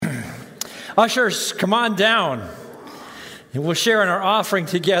Ushers, come on down. And we'll share in our offering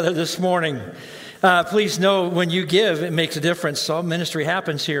together this morning. Please know when you give, it makes a difference. All ministry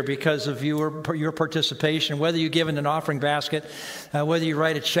happens here because of your participation. Whether you give in an offering basket, whether you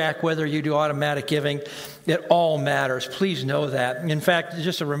write a check, whether you do automatic giving, it all matters. Please know that. In fact,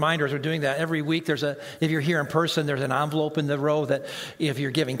 just a reminder as we're doing that, every week if you're here in person, there's an envelope in the row that if you're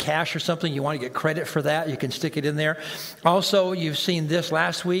giving cash or something, you want to get credit for that, you can stick it in there. Also, you've seen this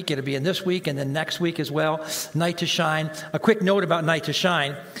last week. It'll be in this week and then next week as well. Night to Shine. A quick note about Night to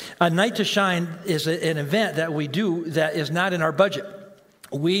Shine. Night to Shine is an event that we do that is not in our budget.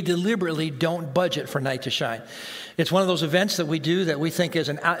 We deliberately don't budget for Night to Shine. It's one of those events that we do that we think is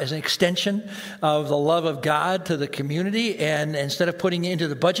an extension of the love of God to the community. And instead of putting it into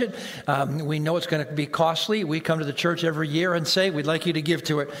the budget, we know it's going to be costly. We come to the church every year and say, we'd like you to give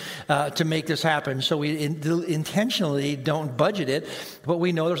to it to make this happen. So we intentionally don't budget it, but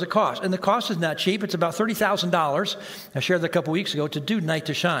we know there's a cost. And the cost is not cheap. It's about $30,000. I shared that a couple weeks ago to do Night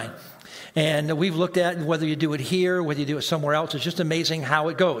to Shine. And we've looked at whether you do it here, whether you do it somewhere else. It's just amazing how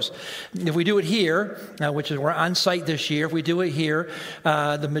it goes. If we do it here, which is we're on site this year, if we do it here,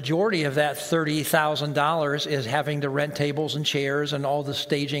 the majority of that $30,000 is having to rent tables and chairs and all the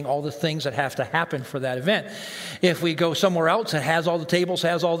staging, all the things that have to happen for that event. If we go somewhere else that has all the tables,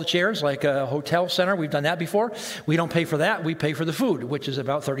 has all the chairs, like a hotel center, we've done that before, we don't pay for that. We pay for the food, which is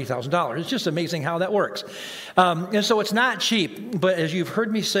about $30,000. It's just amazing how that works. And so it's not cheap, but as you've heard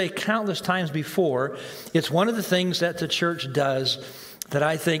me say countless times before, it's one of the things that the church does that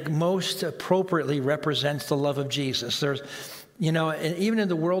I think most appropriately represents the love of Jesus. There's, and even in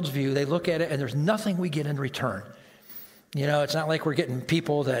the world's view, they look at it and there's nothing we get in return. It's not like we're getting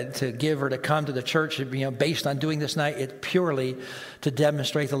people to give or to come to the church, based on doing this night. It's purely to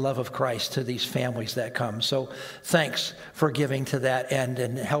demonstrate the love of Christ to these families that come. So thanks for giving to that end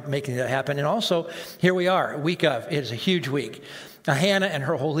and help making that happen. And also, here we are, week of. It is a huge week. Hannah and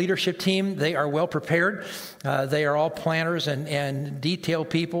her whole leadership team, they are well prepared. They are all planners and detail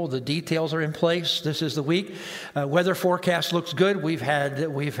people. The details are in place. This is the week. Weather forecast looks good. We've had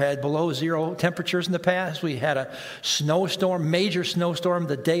below zero temperatures in the past. We had a major snowstorm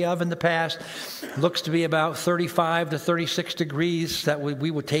the day of in the past. Looks to be about 35 to 36 degrees. That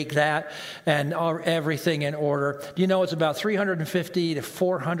we would take that and everything in order. It's about 350 to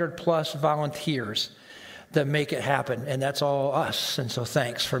 400 plus volunteers that make it happen, and that's all us. And so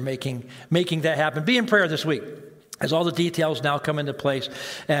thanks for making that happen. Be in prayer this week as all the details now come into place,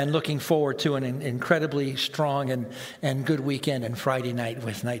 and looking forward to an incredibly strong and good weekend and Friday night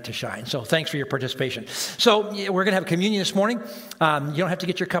with Night to Shine. So thanks for your participation. So we're going to have communion this morning. You don't have to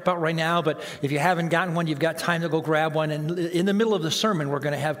get your cup out right now, but if you haven't gotten one, you've got time to go grab one. And in the middle of the sermon, we're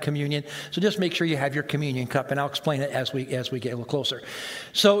going to have communion. So just make sure you have your communion cup, and I'll explain it as we get a little closer.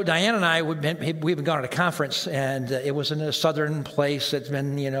 So Diane and I, we've been gone at a conference, and it was in a southern place. It's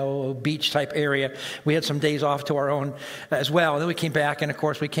been, beach type area. We had some days off to our own as well. And then we came back, and of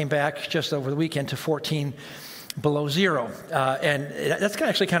course we came back just over the weekend to 14 below zero. And that's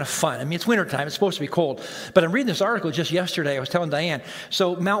actually kind of fun. I mean, it's wintertime. It's supposed to be cold. But I'm reading this article just yesterday. I was telling Diane.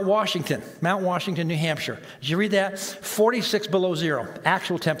 So Mount Washington, New Hampshire. Did you read that? 46 below zero,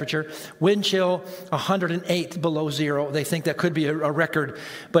 actual temperature. Wind chill, 108 below zero. They think that could be a record,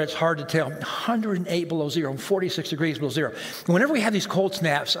 but it's hard to tell. 108 below zero, 46 degrees below zero. And whenever we have these cold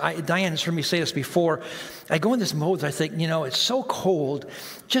snaps, Diane has heard me say this before, I go in this mode that I think, it's so cold.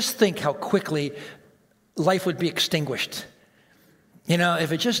 Just think how quickly life would be extinguished.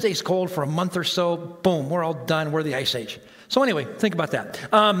 If it just stays cold for a month or so, boom, we're all done. We're the Ice Age. So anyway, think about that.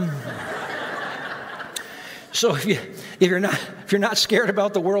 So if you're not scared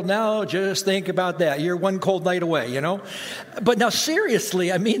about the world now, just think about that. You're one cold night away, But now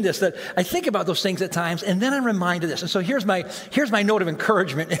seriously, I mean this, that I think about those things at times, and then I'm reminded of this. And so here's my note of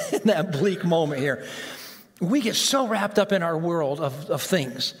encouragement in that bleak moment here. We get so wrapped up in our world of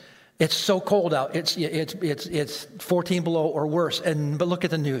things. It's so cold out. It's 14 below or worse. But look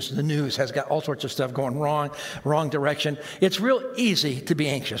at the news. The news has got all sorts of stuff going wrong direction. It's real easy to be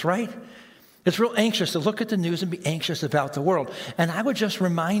anxious, right? It's real anxious to look at the news and be anxious about the world. And I would just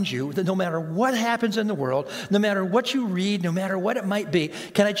remind you that no matter what happens in the world, no matter what you read, no matter what it might be,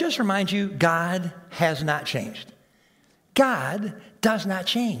 can I just remind you, God has not changed. God does not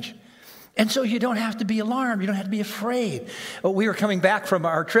change. And so you don't have to be alarmed. You don't have to be afraid. We were coming back from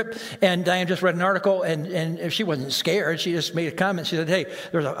our trip, and Diane just read an article, and she wasn't scared. She just made a comment. She said, hey,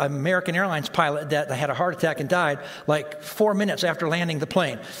 there's an American Airlines pilot that had a heart attack and died like 4 minutes after landing the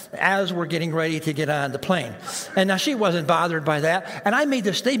plane, as we're getting ready to get on the plane. And now she wasn't bothered by that. And I made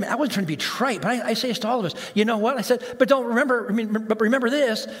this statement. I wasn't trying to be trite, but I say this to all of us. You know what? I said, but remember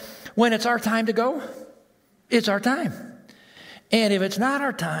this. When it's our time to go, it's our time. And if it's not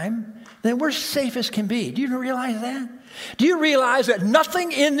our time, then we're safe as can be. Do you realize that? Do you realize that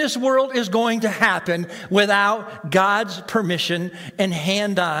nothing in this world is going to happen without God's permission and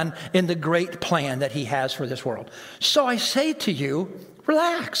hand on in the great plan that he has for this world? So I say to you,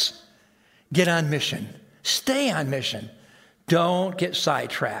 relax. Get on mission. Stay on mission. Don't get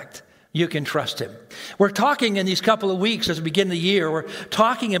sidetracked. You can trust him. We're talking in these couple of weeks as we begin the year, we're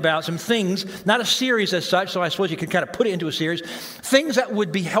talking about some things, not a series as such, so I suppose you can kind of put it into a series, things that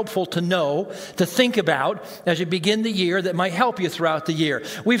would be helpful to know, to think about as you begin the year that might help you throughout the year.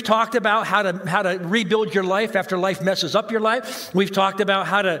 We've talked about how to rebuild your life after life messes up your life. We've talked about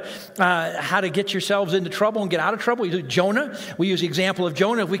how to get yourselves into trouble and get out of trouble. We use Jonah. We use the example of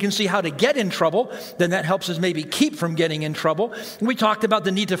Jonah. If we can see how to get in trouble, then that helps us maybe keep from getting in trouble. We talked about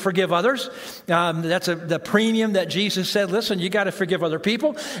the need to forgive others. That's the premium that Jesus said, listen, you got to forgive other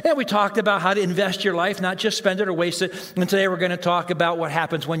people. And we talked about how to invest your life, not just spend it or waste it. And today we're going to talk about what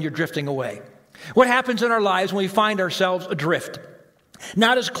happens when you're drifting away. What happens in our lives when we find ourselves adrift,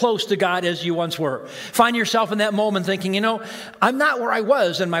 not as close to God as you once were. Find yourself in that moment thinking, I'm not where I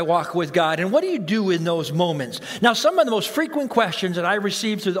was in my walk with God. And what do you do in those moments? Now, some of the most frequent questions that I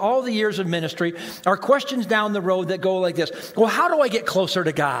received through all the years of ministry are questions down the road that go like this. Well, how do I get closer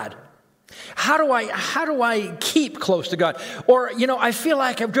to God? How do I keep close to God? Or, I feel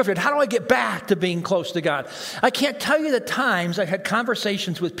like I've drifted. How do I get back to being close to God? I can't tell you the times I've had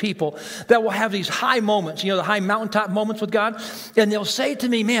conversations with people that will have these high moments, the high mountaintop moments with God. And they'll say to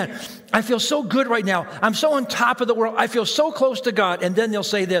me, man, I feel so good right now. I'm so on top of the world. I feel so close to God. And then they'll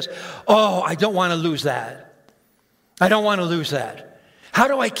say this, oh, I don't want to lose that. I don't want to lose that. How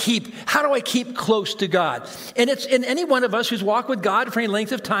do I keep close to God? And it's in any one of us who's walked with God for any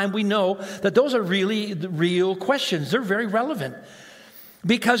length of time, we know that those are really the real questions. They're very relevant.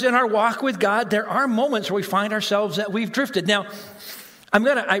 Because in our walk with God, there are moments where we find ourselves that we've drifted. Now,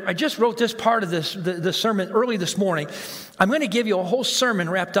 I just wrote this part of the sermon early this morning. I'm going to give you a whole sermon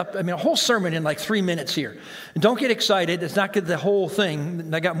wrapped up, a whole sermon in like 3 minutes here. And don't get excited. It's not the whole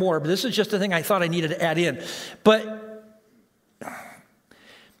thing. I got more, but this is just the thing I thought I needed to add in. But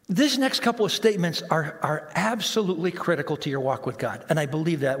this next couple of statements are absolutely critical to your walk with God. And I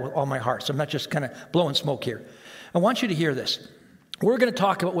believe that with all my heart. So I'm not just kind of blowing smoke here. I want you to hear this. We're going to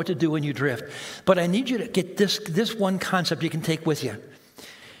talk about what to do when you drift. But I need you to get this one concept you can take with you.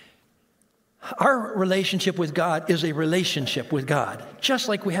 Our relationship with God is a relationship with God, just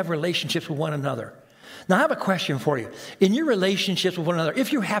like we have relationships with one another. Now, I have a question for you. In your relationships with one another,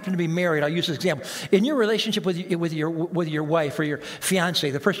 if you happen to be married, I'll use this example. In your relationship with your wife or your fiance,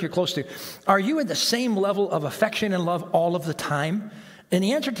 the person you're close to, are you at the same level of affection and love all of the time? And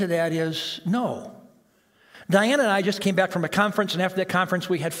the answer to that is no. Diana and I just came back from a conference, and after that conference,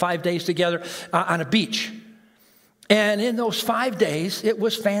 we had 5 days together on a beach. And in those 5 days, it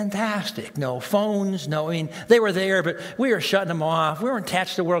was fantastic. No phones, they were there, but we were shutting them off. We weren't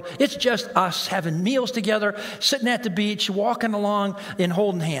attached to the world. It's just us having meals together, sitting at the beach, walking along and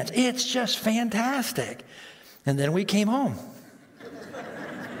holding hands. It's just fantastic. And then we came home.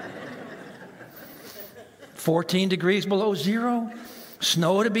 14 degrees below zero.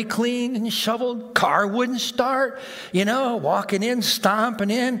 Snow to be cleaned and shoveled. Car wouldn't start. Walking in, stomping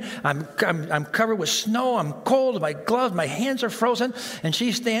in. I'm covered with snow. I'm cold. My gloves, my hands are frozen. And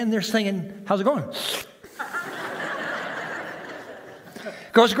she's standing there singing, how's it going?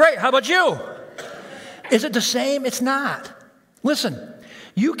 Goes great. How about you? Is it the same? It's not. Listen,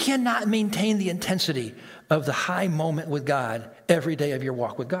 you cannot maintain the intensity of the high moment with God every day of your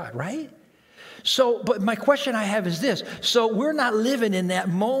walk with God, right? So, but my question I have is this. So we're not living in that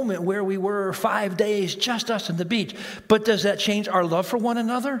moment where we were 5 days, just us on the beach. But does that change our love for one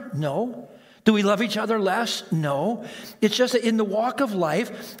another? No. Do we love each other less? No. It's just that in the walk of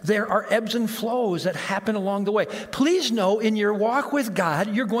life, there are ebbs and flows that happen along the way. Please know in your walk with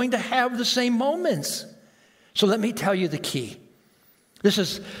God, you're going to have the same moments. So let me tell you the key. This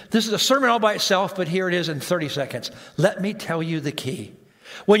is a sermon all by itself, but here it is in 30 seconds. Let me tell you the key.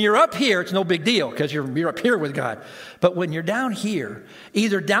 When you're up here, it's no big deal because you're up here with God. But when you're down here,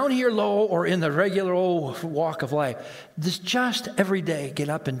 either down here low or in the regular old walk of life, just every day get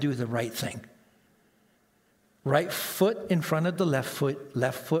up and do the right thing. Right foot in front of the left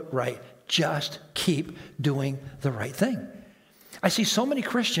foot right. Just keep doing the right thing. I see so many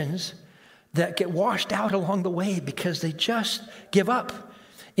Christians that get washed out along the way because they just give up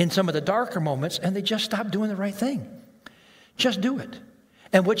in some of the darker moments and they just stop doing the right thing. Just do it.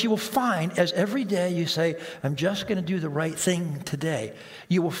 And what you will find as every day you say, I'm just going to do the right thing today,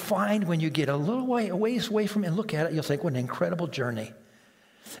 you will find when you get a little ways away from it and look at it, you'll think, what an incredible journey.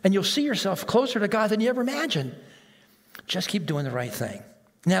 And you'll see yourself closer to God than you ever imagined. Just keep doing the right thing.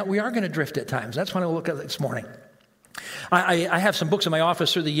 Now, we are going to drift at times. That's what I look at this morning. I have some books in my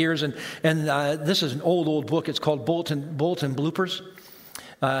office through the years, and this is an old book. It's called Bulletin Bloopers.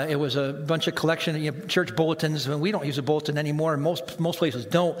 It was a bunch of collection, church bulletins. I mean, we don't use a bulletin anymore, and most places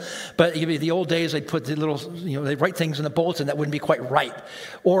don't. But the old days, they'd put the little, they'd write things in the bulletin that wouldn't be quite right,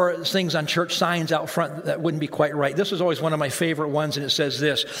 or things on church signs out front that wouldn't be quite right. This was always one of my favorite ones, and it says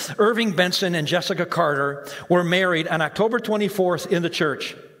this: Irving Benson and Jessica Carter were married on October 24th in the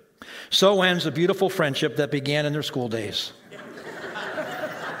church. So ends a beautiful friendship that began in their school days.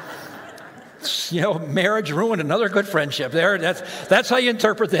 Marriage ruined another good friendship. That's how you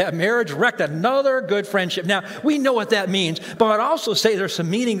interpret that. Marriage wrecked another good friendship. Now, we know what that means, but I'd also say there's some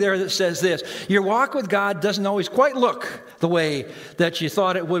meaning there that says this: your walk with God doesn't always quite look the way that you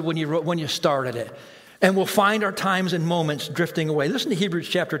thought it would when you started it. And we'll find our times and moments drifting away. Listen to Hebrews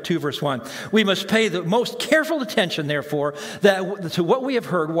chapter 2, verse 1. We must pay the most careful attention, therefore, to what we have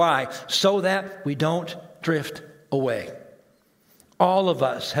heard. Why? So that we don't drift away. All of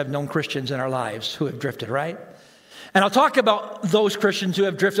us have known Christians in our lives who have drifted, right? And I'll talk about those Christians who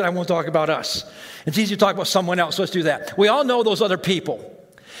have drifted. I won't talk about us. It's easy to talk about someone else. Let's do that. We all know those other people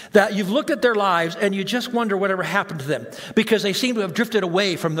that you've looked at their lives and you just wonder whatever happened to them because they seem to have drifted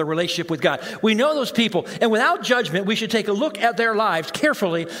away from their relationship with God. We know those people, and without judgment, we should take a look at their lives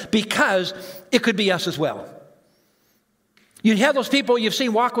carefully because it could be us as well. You have those people you've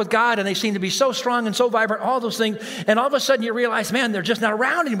seen walk with God, and they seem to be so strong and so vibrant, all those things, and all of a sudden you realize, man, they're just not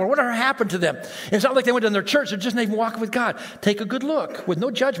around anymore. Whatever happened to them? And it's not like they went in their church. They're just not even walking with God. Take a good look with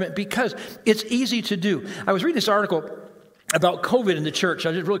no judgment because it's easy to do. I was reading this article about COVID in the church.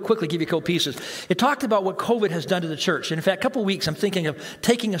 I'll just really quickly give you a couple pieces. It talked about what COVID has done to the church. And in fact, a couple of weeks, I'm thinking of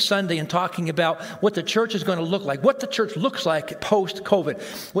taking a Sunday and talking about what the church is going to look like, what the church looks like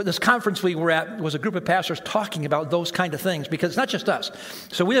post-COVID. What this conference we were at was a group of pastors talking about those kind of things because it's not just us.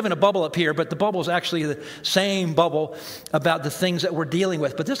 So we live in a bubble up here, but the bubble is actually the same bubble about the things that we're dealing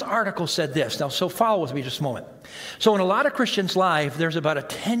with. But this article said this. Now, so follow with me just a moment. So in a lot of Christians' life, there's about a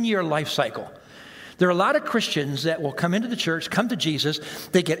 10-year life cycle. There are a lot of Christians that will come into the church, come to Jesus,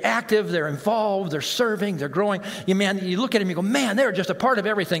 they get active, they're involved, they're serving, they're growing. You look at them, you go, man, they're just a part of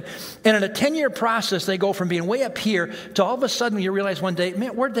everything. And in a 10-year process, they go from being way up here to all of a sudden you realize one day,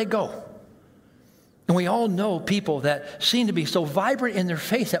 man, where'd they go? And we all know people that seem to be so vibrant in their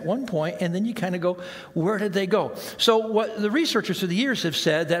faith at one point, and then you kind of go, where did they go? So what the researchers through the years have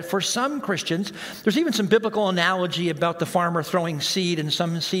said that for some Christians, there's even some biblical analogy about the farmer throwing seed, and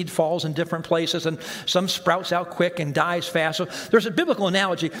some seed falls in different places, and some sprouts out quick and dies fast. So there's a biblical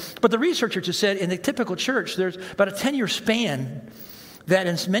analogy. But the researchers have said in the typical church, there's about a 10-year span that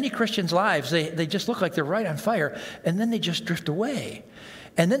in many Christians' lives, they just look like they're right on fire, and then they just drift away.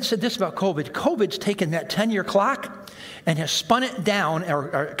 And then said this about COVID. COVID's taken that 10-year clock and has spun it down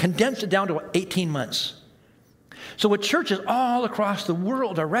or condensed it down to 18 months. So what churches all across the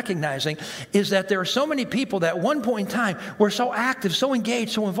world are recognizing is that there are so many people that at one point in time were so active, so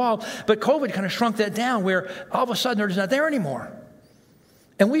engaged, so involved, but COVID kind of shrunk that down where all of a sudden they're just not there anymore.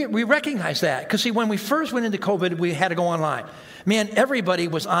 And we recognize that because, see, when we first went into COVID, we had to go online. Man, everybody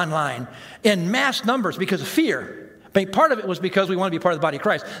was online in mass numbers because of fear. I mean, part of it was because we want to be part of the body of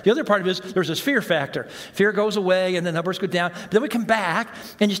Christ. The other part of it is there's this fear factor. Fear goes away and the numbers go down. But then we come back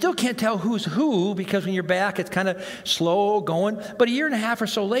and you still can't tell who's who because when you're back, it's kind of slow going. But a year and a half or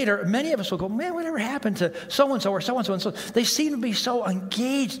so later, many of us will go, man, whatever happened to so-and-so or so-and-so and so? They seem to be so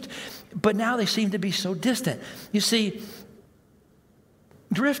engaged, but now they seem to be so distant. You see,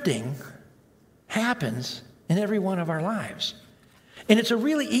 drifting happens in every one of our lives. And it's a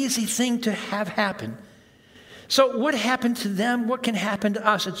really easy thing to have happen. So what happened to them? What can happen to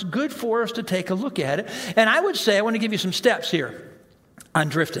us? It's good for us to take a look at it. And I would say, I want to give you some steps here on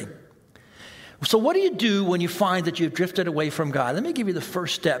drifting. So what do you do when you find that you've drifted away from God? Let me give you the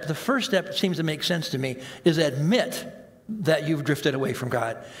first step. The first step, it seems to make sense to me, is admit that you've drifted away from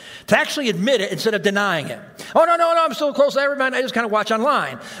God. To actually admit it instead of denying it. Oh, no, I'm still close to every event. I just kind of watch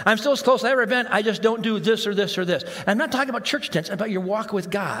online. I'm still as close to every event. I just don't do this or this or this. And I'm not talking about church attendance. I'm about your walk with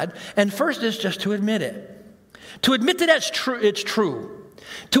God. And first is just to admit it. To admit that it's true.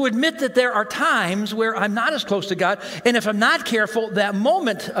 To admit that there are times where I'm not as close to God, and if I'm not careful, that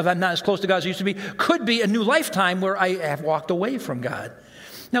moment of I'm not as close to God as I used to be could be a new lifetime where I have walked away from God.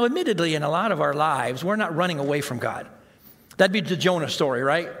 Now, admittedly, in a lot of our lives, we're not running away from God. That'd be the Jonah story,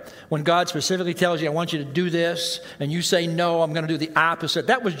 right? When God specifically tells you, I want you to do this, and you say, no, I'm going to do the opposite.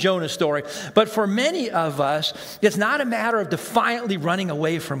 That was Jonah's story. But for many of us, it's not a matter of defiantly running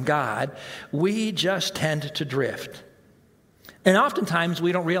away from God. We just tend to drift. And oftentimes,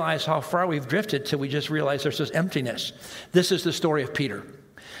 we don't realize how far we've drifted till we just realize there's this emptiness. This is the story of Peter.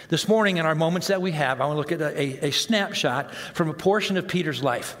 This morning, in our moments that we have, I want to look at a snapshot from a portion of Peter's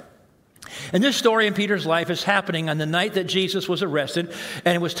life. And this story in Peter's life is happening on the night that Jesus was arrested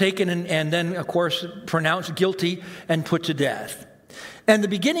and was taken and then, of course, pronounced guilty and put to death. And the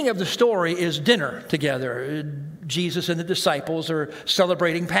beginning of the story is dinner together. Jesus and the disciples are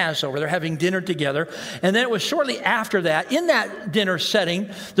celebrating Passover. They're having dinner together. And then it was shortly after that, in that dinner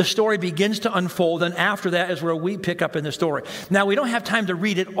setting, the story begins to unfold. And after that is where we pick up in the story. Now, we don't have time to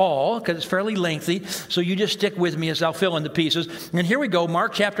read it all because it's fairly lengthy. So you just stick with me as I'll fill in the pieces. And here we go,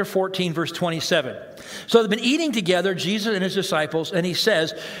 Mark chapter 14, verse 27. So they've been eating together, Jesus and his disciples, and he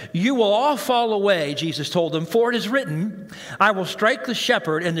says, you will all fall away, Jesus told them, for it is written, I will strike the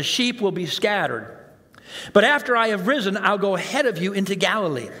shepherd and the sheep will be scattered. But after I have risen, I'll go ahead of you into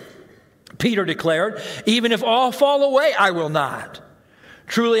Galilee. Peter declared, even if all fall away, I will not.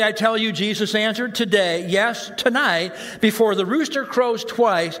 Truly, I tell you, Jesus answered, today, yes, tonight, before the rooster crows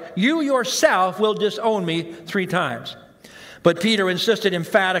twice, you yourself will disown me 3 times. But Peter insisted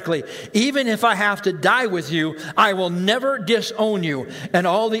emphatically, even if I have to die with you, I will never disown you. And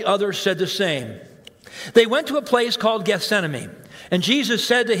all the others said the same. They went to a place called Gethsemane. And Jesus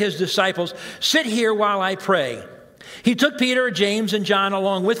said to his disciples, sit here while I pray. He took Peter, James, and John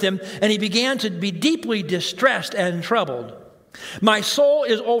along with him, and he began to be deeply distressed and troubled. My soul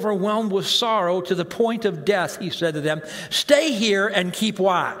is overwhelmed with sorrow to the point of death, he said to them. Stay here and keep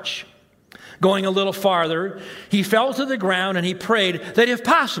watch. Going a little farther, he fell to the ground and he prayed that if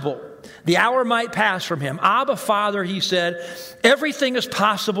possible, the hour might pass from him. Abba, Father, he said, everything is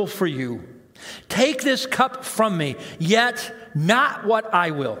possible for you. Take this cup from me, yet not what I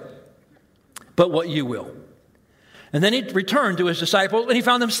will, but what you will. And then he returned to his disciples and he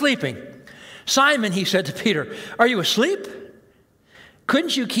found them sleeping. Simon, he said to Peter, are you asleep?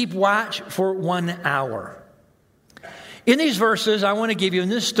 Couldn't you keep watch for 1 hour? In these verses, I want to give you, in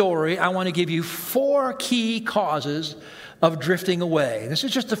this story, I want to give you 4 key causes of drifting away. This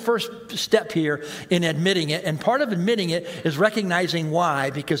is just the first step here in admitting it. And part of admitting it is recognizing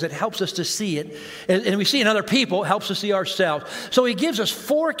why, because it helps us to see it. And we see in other people, it helps us see ourselves. So he gives us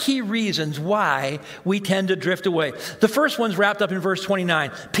 4 key reasons why we tend to drift away. The first one's wrapped up in verse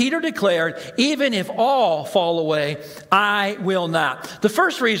 29. Peter declared, even if all fall away, I will not. The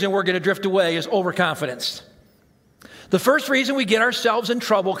first reason we're going to drift away is overconfidence. The first reason we get ourselves in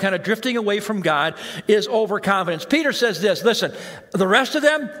trouble, kind of drifting away from God, is overconfidence. Peter says this, listen, the rest of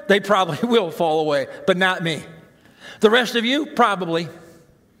them, they probably will fall away, but not me. The rest of you, probably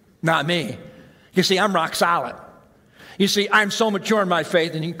not me. You see, I'm rock solid. You see, I'm so mature in my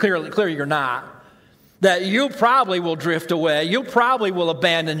faith, and clearly you're not, that you probably will drift away. You probably will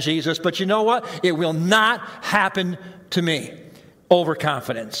abandon Jesus, but you know what? It will not happen to me.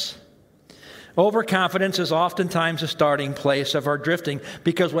 Overconfidence. Overconfidence is oftentimes a starting place of our drifting,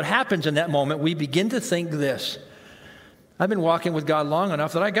 because what happens in that moment, we begin to think this. I've been walking with God long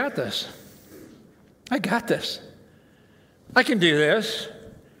enough that I got this. I got this. I can do this.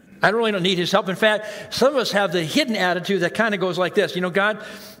 I really don't need his help. In fact, some of us have the hidden attitude that kind of goes like this. You know, God,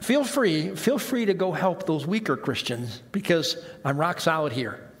 feel free to go help those weaker Christians because I'm rock solid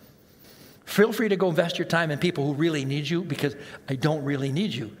here. Feel free to go invest your time in people who really need you because I don't really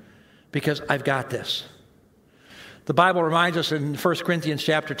need you. Because I've got this. The Bible reminds us in 1 Corinthians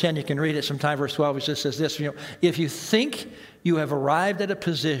chapter 10, you can read it sometime, verse 12, it just says this, you know, if you think you have arrived at a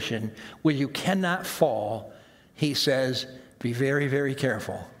position where you cannot fall, he says, be very, very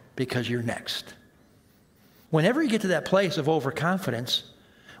careful because you're next. Whenever you get to that place of overconfidence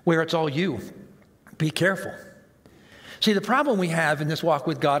where it's all you, be careful. See, the problem we have in this walk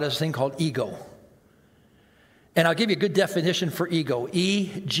with God is a thing called ego. And I'll give you a good definition for ego.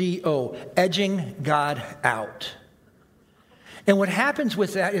 E-G-O, edging God out. And what happens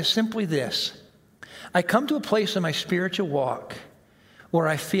with that is simply this. I come to a place in my spiritual walk where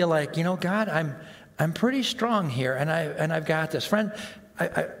I feel like, you know, God, I'm pretty strong here, and I've got this. Friend,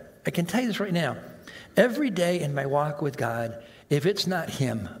 I can tell you this right now. Every day in my walk with God, if it's not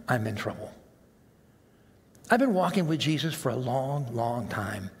him, I'm in trouble. I've been walking with Jesus for a long, long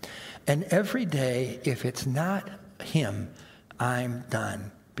time. And every day, if it's not him, I'm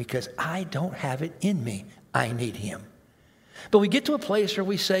done because I don't have it in me. I need him. But we get to a place where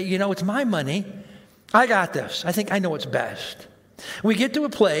we say, it's my money. I got this. I think I know what's best. We get to a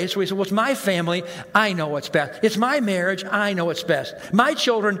place where we say, well, it's my family. I know what's best. It's my marriage. I know what's best. My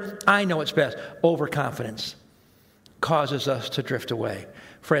children. I know what's best. Overconfidence causes us to drift away.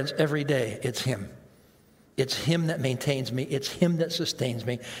 Friends, every day it's him. It's him that maintains me. It's him that sustains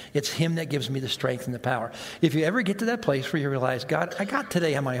me. It's him that gives me the strength and the power. If you ever get to that place where you realize, God, I got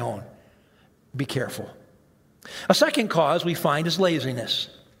today on my own, be careful. A second cause we find is laziness.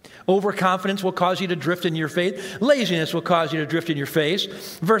 Overconfidence will cause you to drift in your faith. Laziness will cause you to drift in your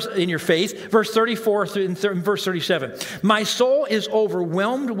faith. Verse 34 and verse 37. My soul is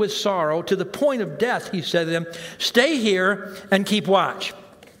overwhelmed with sorrow to the point of death, he said to them. Stay here and keep watch.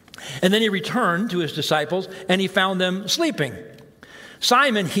 And then he returned to his disciples and he found them sleeping.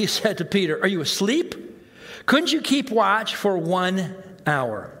 Simon, he said to Peter, are you asleep? Couldn't you keep watch for 1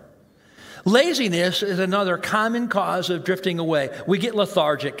 hour? Laziness is another common cause of drifting away. We get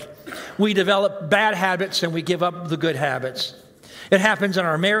lethargic. We develop bad habits and we give up the good habits. It happens in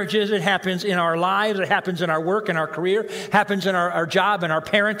our marriages. It happens in our lives. It happens in our work and our career. It happens in our job and our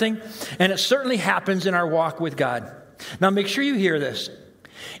parenting. And it certainly happens in our walk with God. Now make sure you hear this.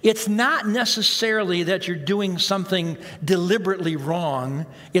 It's not necessarily that you're doing something deliberately wrong.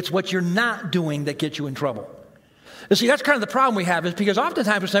 It's what you're not doing that gets you in trouble. You see, that's kind of the problem we have is because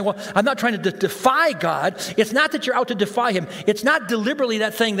oftentimes we're saying, well, I'm not trying to defy God. It's not that you're out to defy him. It's not deliberately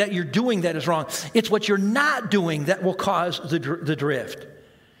that thing that you're doing that is wrong. It's what you're not doing that will cause the drift.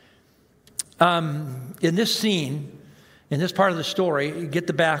 In this scene, in this part of the story, get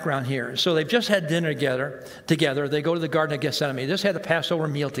the background here. So they've just had dinner together. They go to the Garden of Gethsemane. They just had the Passover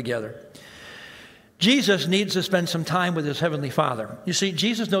meal together. Jesus needs to spend some time with his heavenly Father. You see,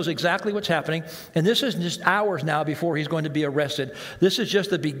 Jesus knows exactly what's happening, and this isn't just hours now before he's going to be arrested. This is just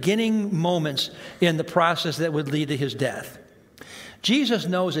the beginning moments in the process that would lead to his death. Jesus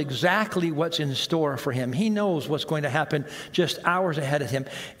knows exactly what's in store for him. He knows what's going to happen just hours ahead of him.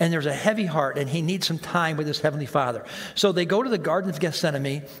 And there's a heavy heart, and he needs some time with his heavenly Father. So they go to the Garden of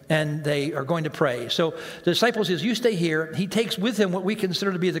Gethsemane, and they are going to pray. So the disciple says, you stay here. He takes with him what we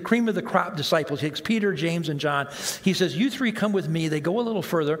consider to be the cream of the crop disciples. He takes Peter, James, and John. He says, you three come with me. They go a little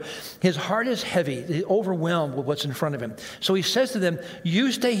further. His heart is heavy. He's overwhelmed with what's in front of him. So he says to them,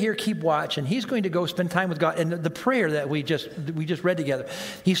 you stay here, keep watch. And he's going to go spend time with God. And the prayer that we just read together.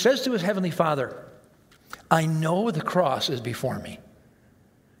 He says to his heavenly Father, I know the cross is before me.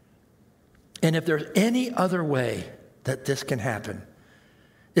 And if there's any other way that this can happen,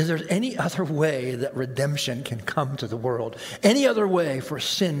 if there's any other way that redemption can come to the world, any other way for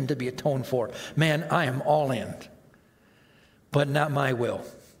sin to be atoned for, man, I am all in. But not my will.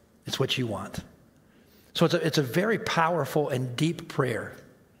 It's what you want. So it's a very powerful and deep prayer.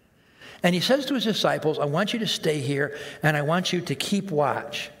 And he says to his disciples, I want you to stay here, and I want you to keep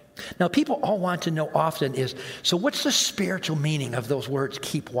watch. Now, people all want to know often is, so what's the spiritual meaning of those words,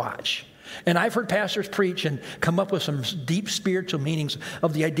 keep watch? And I've heard pastors preach and come up with some deep spiritual meanings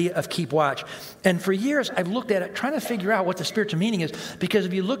of the idea of keep watch. And for years, I've looked at it, trying to figure out what the spiritual meaning is, because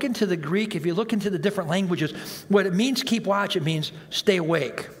if you look into the Greek, if you look into the different languages, what it means keep watch, it means stay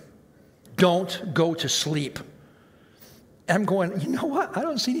awake. Don't go to sleep. I'm going, you know what? I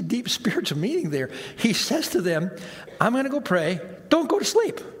don't see any deep spiritual meaning there. He says to them, I'm going to go pray. Don't go to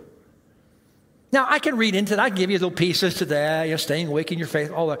sleep. Now, I can read into that. I can give you little pieces to that, staying awake in your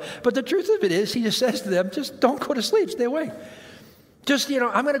faith, all that. But the truth of it is, he just says to them, just don't go to sleep. Stay awake. Just,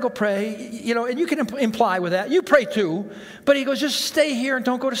 I'm going to go pray, and you can imply with that. You pray too. But he goes, just stay here and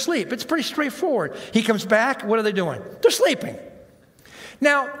don't go to sleep. It's pretty straightforward. He comes back. What are they doing? They're sleeping.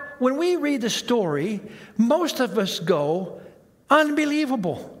 Now, when we read the story, most of us go,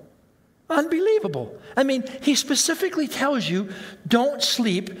 unbelievable. Unbelievable. I mean, he specifically tells you, don't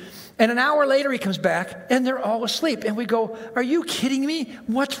sleep. And an hour later, he comes back, and they're all asleep. And we go, are you kidding me?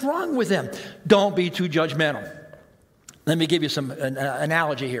 What's wrong with them? Don't be too judgmental. Let me give you an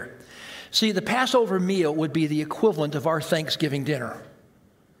analogy here. See, the Passover meal would be the equivalent of our Thanksgiving dinner.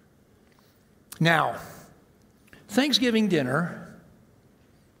 Now, Thanksgiving dinner,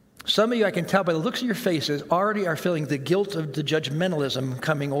 some of you, I can tell by the looks of your faces, already are feeling the guilt of the judgmentalism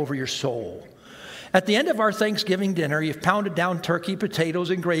coming over your soul. At the end of our Thanksgiving dinner, you've pounded down turkey, potatoes,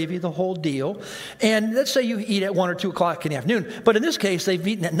 and gravy, the whole deal. And let's say you eat at 1 or 2 o'clock in the afternoon. But in this case, they've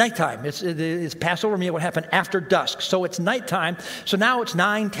eaten at nighttime. It's Passover meal would happen after dusk. So it's nighttime. So now it's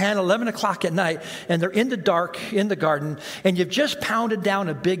 9, 10, 11 o'clock at night. And they're in the dark in the garden. And you've just pounded down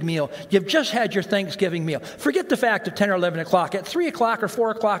a big meal. You've just had your Thanksgiving meal. Forget the fact of 10 or 11 o'clock. At 3 o'clock or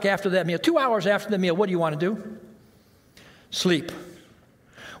 4 o'clock after that meal, 2 hours after the meal, what do you want to do? Sleep.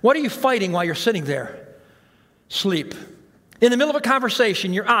 What are you fighting while you're sitting there? Sleep. In the middle of a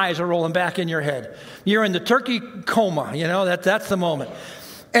conversation, your eyes are rolling back in your head. You're in the turkey coma, that's the moment.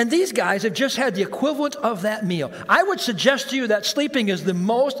 And these guys have just had the equivalent of that meal. I would suggest to you that sleeping is the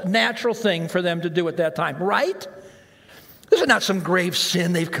most natural thing for them to do at that time, right? This is not some grave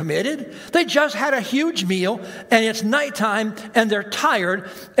sin they've committed. They just had a huge meal, and it's nighttime, and they're tired,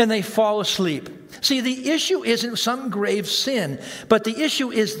 and they fall asleep. See, the issue isn't some grave sin, but the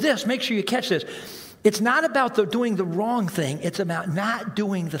issue is this. Make sure you catch this. It's not about doing the wrong thing. It's about not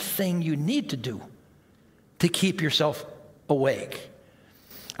doing the thing you need to do to keep yourself awake.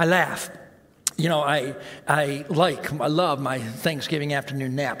 I laugh. I love my Thanksgiving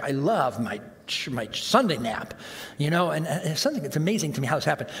afternoon nap. I love my Sunday nap, and it's something that's amazing to me how this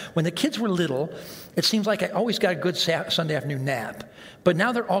happened. When the kids were little, it seems like I always got a good Sunday afternoon nap. But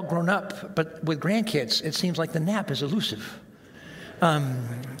now they're all grown up, but with grandkids, it seems like the nap is elusive.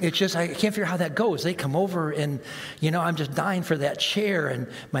 It's just, I can't figure out how that goes. They come over and, I'm just dying for that chair and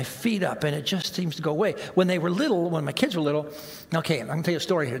my feet up, and it just seems to go away. When they were little, when my kids were little, okay, I'm going to tell you a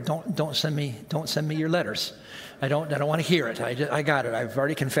story here. Don't send me your letters. I don't want to hear it. I got it. I've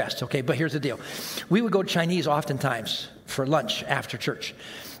already confessed. Okay, but here's the deal. We would go to Chinese oftentimes for lunch after church.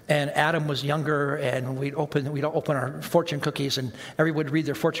 And Adam was younger, and we'd open our fortune cookies, and everyone would read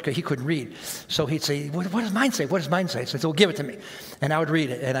their fortune cookie. He couldn't read. So he'd say, what does mine say? What does mine say? So he'd say, well, give it to me. And I would read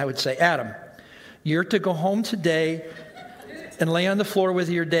it, and I would say, Adam, you're to go home today and lay on the floor with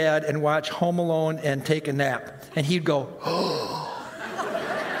your dad and watch Home Alone and take a nap. And he'd go, oh,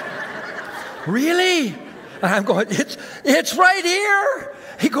 really? And I'm going, it's right here.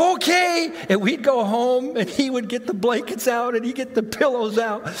 He'd go, okay. And we'd go home, and he would get the blankets out, and he'd get the pillows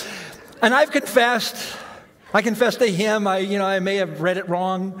out. And I confessed to him, I may have read it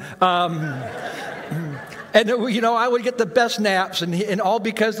wrong. And, I would get the best naps, and all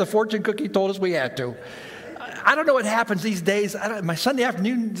because the fortune cookie told us we had to. I don't know what happens these days. My Sunday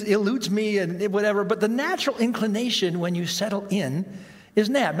afternoon eludes me and whatever, but the natural inclination when you settle in is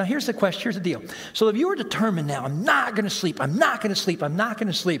nap. Now, here's the question. Here's the deal. So if you were determined now, I'm not going to sleep,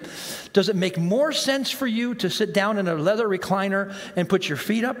 does it make more sense for you to sit down in a leather recliner and put your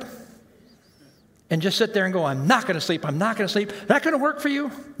feet up and just sit there and go, I'm not going to sleep. Not going to work for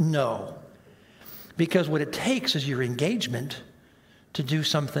you? No. Because what it takes is your engagement to do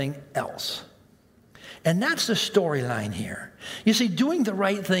something else. And that's the storyline here. You see, doing the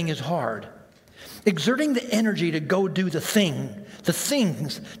right thing is hard. Exerting the energy to go do the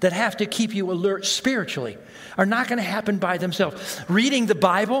things that have to keep you alert spiritually are not going to happen by themselves. Reading the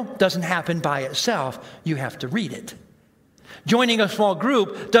Bible doesn't happen by itself. You have to read it. Joining a small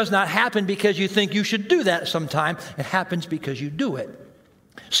group does not happen because you think you should do that sometime. It happens because you do it.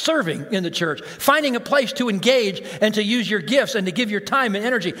 Serving in the church, finding a place to engage and to use your gifts and to give your time and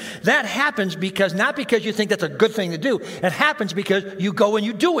energy, that happens not because you think that's a good thing to do. It happens because you go and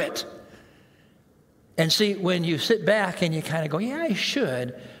you do it. And see, when you sit back and you kind of go, yeah, I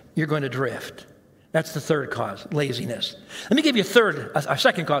should, you're going to drift. That's the third cause, laziness. Let me give you a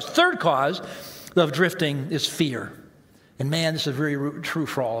second cause. Third cause of drifting is fear. And man, this is very true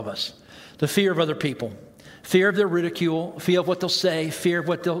for all of us. The fear of other people. Fear of their ridicule, fear of what they'll say, fear of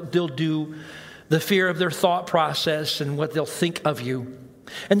what they'll do, the fear of their thought process and what they'll think of you.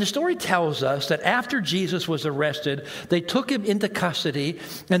 And the story tells us that after Jesus was arrested, they took him into custody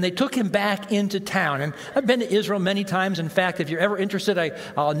and they took him back into town. And I've been to Israel many times. In fact, if you're ever interested,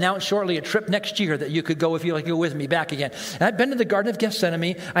 I'll announce shortly a trip next year that you could go if you like to go with me back again. And I've been to the Garden of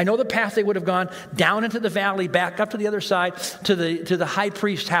Gethsemane. I know the path they would have gone down into the valley, back up to the other side to the high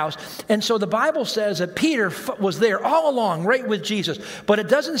priest's house. And so the Bible says that Peter was there all along, right with Jesus. But it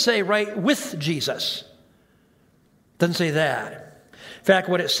doesn't say right with Jesus. It doesn't say that. In fact,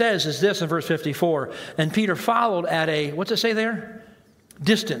 what it says is this in verse 54. And Peter followed at a, what's it say there?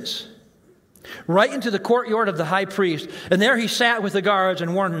 Distance. Right into the courtyard of the high priest. And there he sat with the guards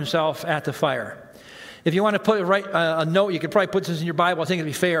and warmed himself at the fire. If you want to write a note, you could probably put this in your Bible. I think it'd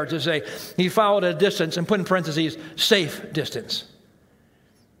be fair to say he followed at a distance and put in parentheses, safe distance.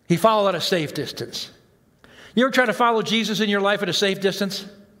 He followed at a safe distance. You ever try to follow Jesus in your life at a safe distance?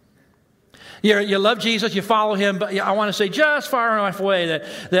 You love Jesus, you follow him, but I want to say just far enough away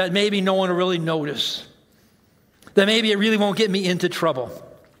that maybe no one will really notice. That maybe it really won't get me into trouble.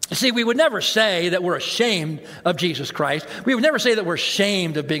 See, we would never say that we're ashamed of Jesus Christ. We would never say that we're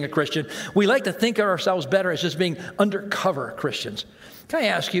ashamed of being a Christian. We like to think of ourselves better as just being undercover Christians. Can I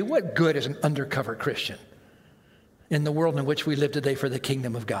ask you, what good is an undercover Christian in the world in which we live today for the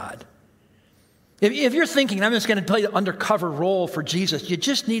kingdom of God? If you're thinking, I'm just going to play the undercover role for Jesus, you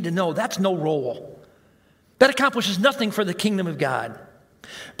just need to know that's no role. That accomplishes nothing for the kingdom of God.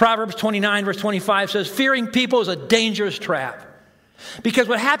 Proverbs 29, verse 25 says, fearing people is a dangerous trap. Because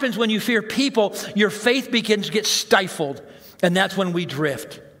what happens when you fear people, your faith begins to get stifled, and that's when we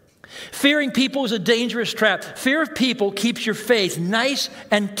drift. Fearing people is a dangerous trap. Fear of people keeps your faith nice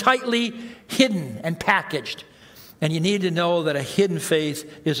and tightly hidden and packaged. And you need to know that a hidden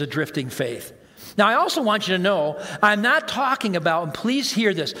faith is a drifting faith. Now, I also want you to know, I'm not talking about, and please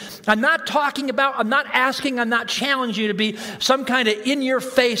hear this, I'm not asking, I'm not challenging you to be some kind of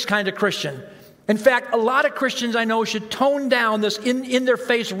in-your-face kind of Christian. In fact, a lot of Christians I know should tone down this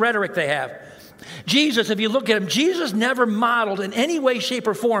in-their-face rhetoric they have. Jesus, if you look at him, Jesus never modeled in any way, shape,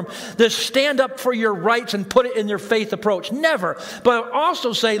 or form this stand up for your rights and put it in their faith approach. Never. But I'll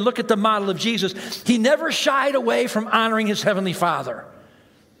also say, look at the model of Jesus. He never shied away from honoring his heavenly Father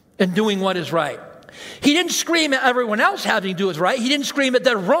and doing what is right. He didn't scream at everyone else having to do what's right. He didn't scream at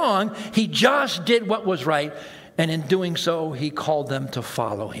them wrong. He just did what was right. And in doing so, he called them to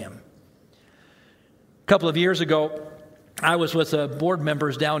follow him. A couple of years ago, I was with board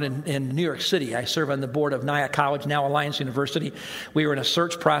members down in New York City. I serve on the board of Nyack College, now Alliance University. We were in a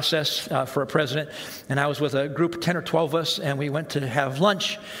search process for a president, and I was with a group of 10 or 12 of us, and we went to have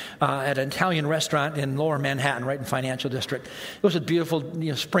lunch at an Italian restaurant in Lower Manhattan, right in Financial District. It was a beautiful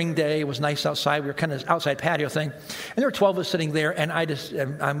spring day. It was nice outside. We were kind of outside patio thing, and there were 12 of us sitting there, and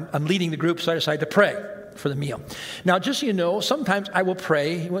I'm leading the group, so I decided to pray for the meal. Now, just so you know, sometimes I will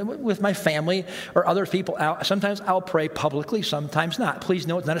pray with my family or other people out. Sometimes I'll pray publicly, sometimes not. Please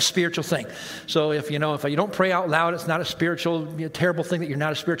know it's not a spiritual thing. So if you don't pray out loud, it's not a spiritual, terrible thing that you're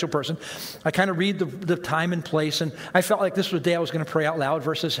not a spiritual person. I kind of read the time and place, and I felt like this was the day I was going to pray out loud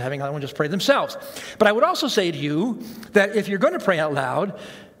versus having everyone just pray themselves. But I would also say to you that if you're going to pray out loud,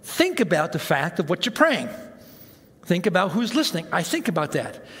 think about the fact of what you're praying. Think about who's listening. I think about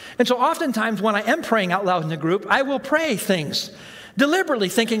that. And so oftentimes when I am praying out loud in the group, I will pray things deliberately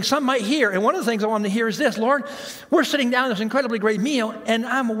thinking some might hear. And one of the things I want to hear is this: Lord, we're sitting down at this incredibly great meal, and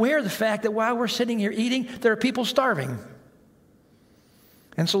I'm aware of the fact that while we're sitting here eating, there are people starving.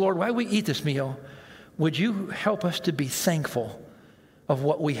 And so, Lord, while we eat this meal, would you help us to be thankful of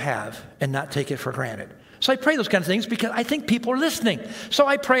what we have and not take it for granted? So I pray those kind of things because I think people are listening. So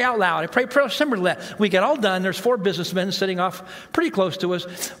I pray out loud. I pray similar to that. We get all done. There's 4 businessmen sitting off pretty close to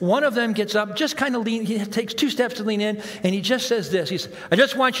us. One of them gets up, just kind of he takes 2 steps to lean in, and he just says this. He says, I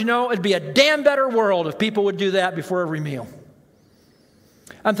just want you to know it'd be a damn better world if people would do that before every meal.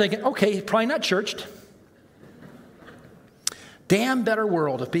 I'm thinking, okay, probably not churched. Damn better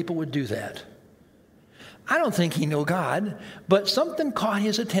world if people would do that. I don't think he knew God, but something caught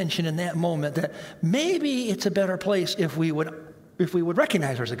his attention in that moment that maybe it's a better place if we would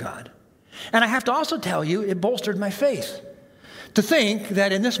recognize there's a God. And I have to also tell you, it bolstered my faith to think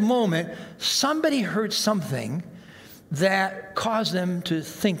that in this moment, somebody heard something that caused them to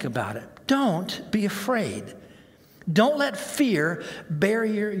think about it. Don't be afraid. Don't let fear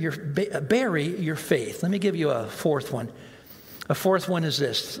bury your faith. Let me give you a 4th one. A 4th one is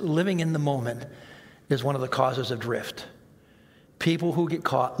this: living in the moment is one of the causes of drift. People who get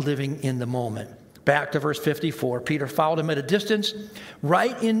caught living in the moment. Back to verse 54, Peter followed him at a distance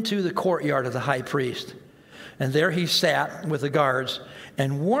right into the courtyard of the high priest. And there he sat with the guards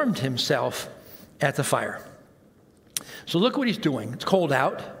and warmed himself at the fire. So look what he's doing. It's cold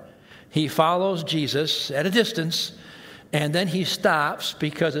out. He follows Jesus at a distance, and then he stops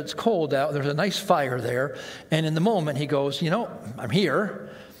because it's cold out. There's a nice fire there. And in the moment he goes, I'm here.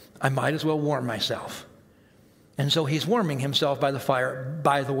 I might as well warm myself. And so he's warming himself by the fire,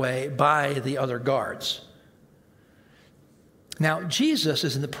 by the way, by the other guards. Now, Jesus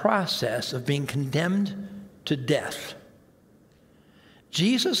is in the process of being condemned to death.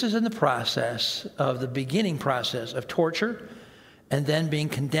 Jesus is in the process of the beginning process of torture and then being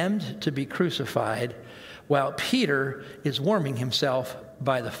condemned to be crucified while Peter is warming himself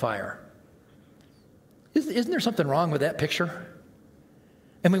by the fire. Isn't there something wrong with that picture?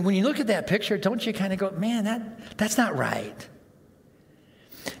 I mean, when you look at that picture, don't you kind of go, man, that's not right.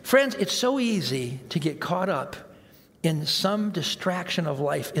 Friends, it's so easy to get caught up in some distraction of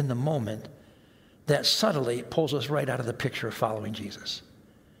life in the moment that subtly pulls us right out of the picture of following Jesus.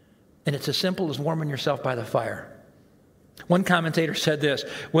 And it's as simple as warming yourself by the fire. One commentator said this: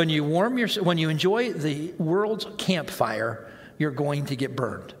 when you enjoy the world's campfire, you're going to get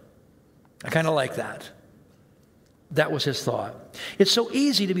burned. I kind of like that. That was his thought. It's so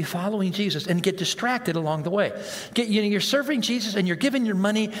easy to be following Jesus and get distracted along the way. You're serving Jesus and you're giving your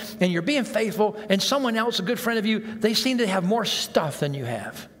money and you're being faithful, and someone else, a good friend of you, they seem to have more stuff than you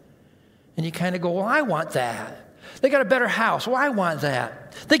have. And you kind of go, well, I want that. They got a better house. Well, I want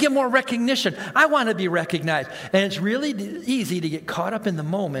that. They get more recognition. I want to be recognized. And it's really easy to get caught up in the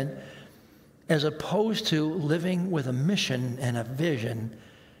moment as opposed to living with a mission and a vision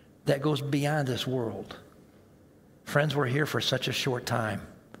that goes beyond this world. Friends, we're here for such a short time.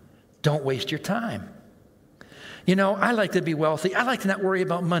 Don't waste your time. You know, I like to be wealthy. I like to not worry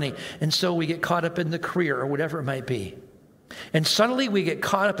about money. And so we get caught up in the career or whatever it might be. And suddenly we get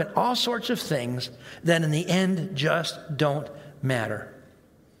caught up in all sorts of things that in the end just don't matter.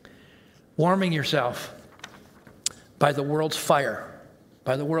 Warming yourself by the world's fire,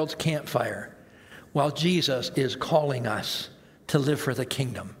 by the world's campfire, while Jesus is calling us to live for the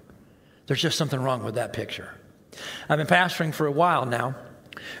kingdom. There's just something wrong with that picture. I've been pastoring for a while now,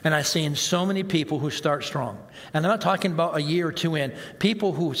 and I've seen so many people who start strong. And I'm not talking about a year or two in.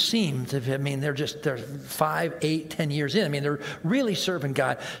 People who seem to, they're 5, 8, 10 years in. They're really serving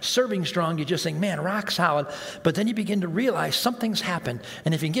God, serving strong. You just think, man, rock solid. But then you begin to realize something's happened.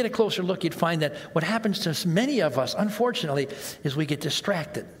 And if you can get a closer look, you'd find that what happens to many of us, unfortunately, is we get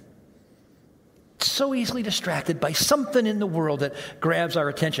distracted. So easily distracted by something in the world that grabs our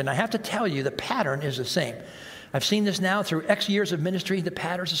attention. I have to tell you, the pattern is the same. I've seen this now through X years of ministry. The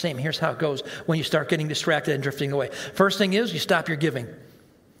pattern's the same. Here's how it goes when you start getting distracted and drifting away. First thing is you stop your giving.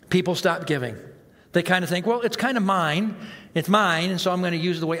 People stop giving. They kind of think, well, it's kind of mine. It's mine, and so I'm going to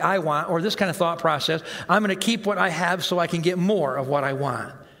use it the way I want, or this kind of thought process. I'm going to keep what I have so I can get more of what I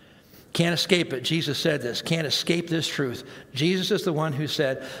want. Can't escape it. Jesus said this. Can't escape this truth. Jesus is the one who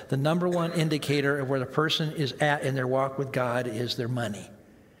said the number one indicator of where the person is at in their walk with God is their money.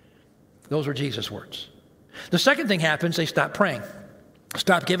 Those were Jesus' words. The second thing happens, they stop praying.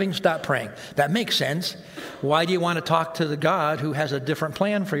 Stop giving, stop praying. That makes sense. Why do you want to talk to the God who has a different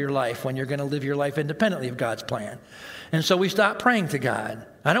plan for your life when you're going to live your life independently of God's plan? And so we stop praying to God.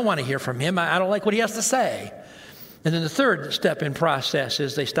 I don't want to hear from him. I don't like what he has to say. And then the third step in process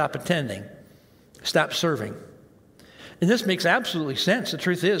is they stop attending, stop serving. And this makes absolutely sense. The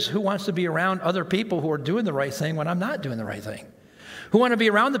truth is, who wants to be around other people who are doing the right thing when I'm not doing the right thing? Who want to be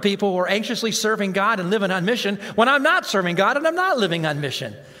around the people who are anxiously serving God and living on mission when I'm not serving God and I'm not living on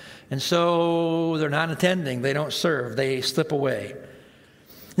mission? And so they're not attending. They don't serve. They slip away.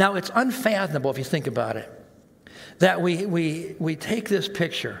 Now, it's unfathomable if you think about it, that we take this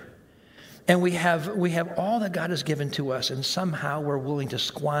picture and we have all that God has given to us, and somehow we're willing to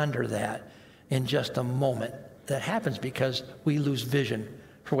squander that in just a moment. That happens because we lose vision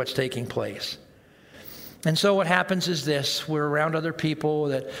for what's taking place. And so what happens is this: we're around other people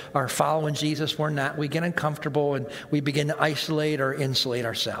that are following Jesus, we're not. We get uncomfortable and we begin to isolate or insulate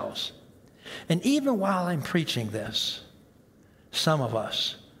ourselves. And even while I'm preaching this, some of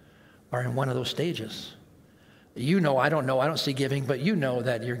us are in one of those stages. You know, I don't see giving, but you know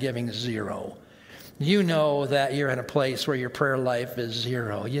that your giving is zero. You know that you're in a place where your prayer life is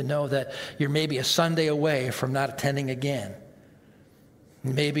zero. You know that you're maybe a Sunday away from not attending again.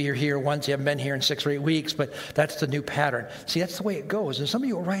 Maybe you're here once, you haven't been here in 6 or 8 weeks, but that's the new pattern. See, that's the way it goes. And some of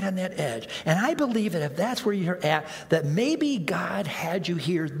you are right on that edge. And I believe that if that's where you're at, that maybe God had you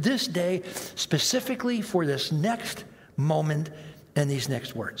here this day specifically for this next moment and these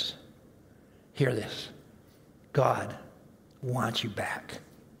next words. Hear this. God wants you back.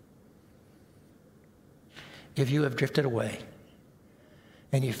 If you have drifted away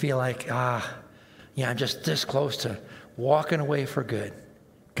and you feel like, I'm just this close to walking away for good,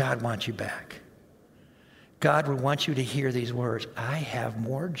 God wants you back. God would want you to hear these words. I have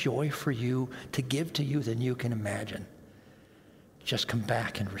more joy for you to give to you than you can imagine. Just come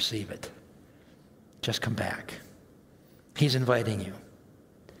back and receive it. Just come back. He's inviting you.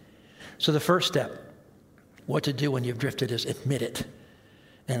 So the first step, what to do when you've drifted, is admit it.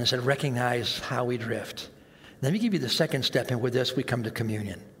 And I said, recognize how we drift. Let me give you the second step, and with this we come to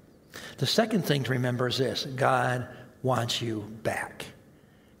communion. The second thing to remember is this: God wants you back.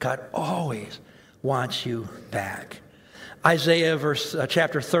 God always wants you back. Isaiah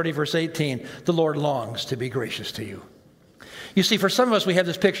chapter 30, verse 18, the Lord longs to be gracious to you. You see, for some of us, we have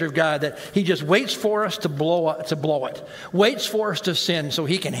this picture of God that he just waits for us to blow it, waits for us to sin so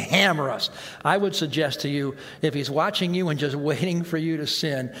he can hammer us. I would suggest to you, if he's watching you and just waiting for you to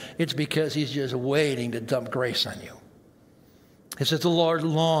sin, it's because he's just waiting to dump grace on you. It says the Lord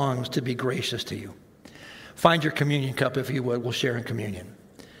longs to be gracious to you. Find your communion cup, if you would. We'll share in communion.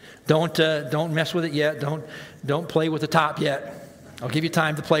 Don't mess with it yet. Don't play with the top yet. I'll give you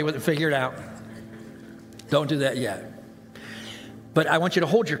time to play with it and figure it out. Don't do that yet. But I want you to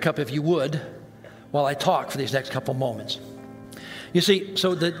hold your cup, if you would, while I talk for these next couple moments. You see,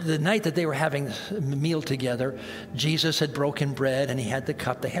 so the night that they were having a meal together, Jesus had broken bread and he had the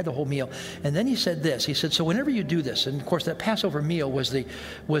cup. They had the whole meal. And then he said this. He said, so whenever you do this, and of course that Passover meal was the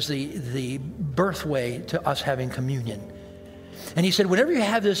birthway to us having communion. And he said, whenever you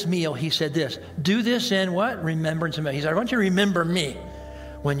have this meal, he said this, do this in what? Remembrance of me. He said, I want you to remember me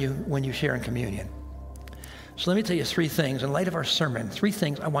when you share in communion. So let me tell you three things in light of our sermon. Three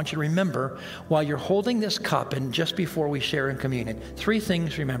things I want you to remember while you're holding this cup and just before we share in communion. Three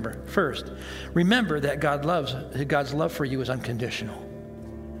things remember. First, remember that God's love for you is unconditional.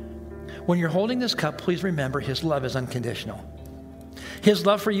 When you're holding this cup, please remember his love is unconditional. His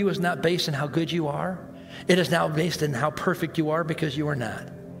love for you is not based on how good you are. It is now based on how perfect you are, because you are not.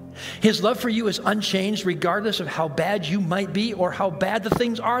 His love for you is unchanged regardless of how bad you might be or how bad the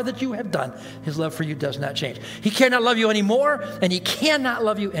things are that you have done. His love for you does not change. He cannot love you any more, and he cannot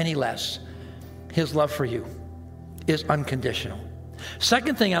love you any less. His love for you is unconditional.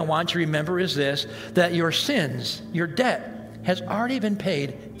 Second thing I want you to remember is this, that your sins, your debt, has already been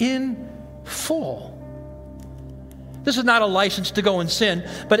paid in full. This is not a license to go and sin,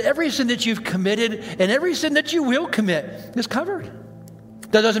 but every sin that you've committed and every sin that you will commit is covered.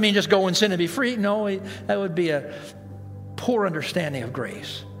 That doesn't mean just go and sin and be free. No, that would be a poor understanding of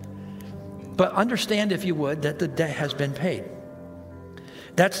grace. But understand, if you would, that the debt has been paid.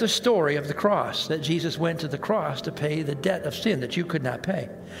 That's the story of the cross, that Jesus went to the cross to pay the debt of sin that you could not pay.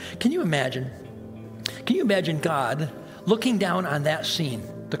 Can you imagine God looking down on that scene,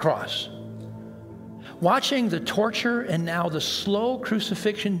 the cross, watching the torture and now the slow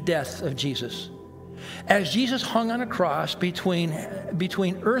crucifixion death of Jesus? As Jesus hung on a cross between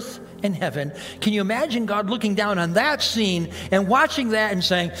earth and heaven, can you imagine God looking down on that scene and watching that and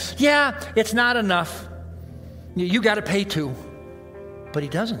saying, yeah, it's not enough. You got to pay too. But he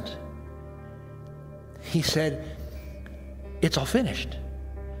doesn't. He said, it's all finished.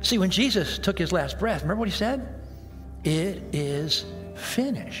 See, when Jesus took his last breath, remember what he said? It is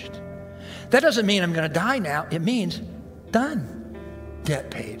finished. That doesn't mean I'm going to die now. It means done. Debt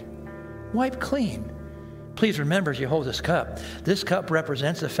paid. Wiped clean. Please remember as you hold this cup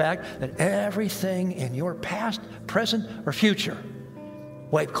represents the fact that everything in your past, present, or future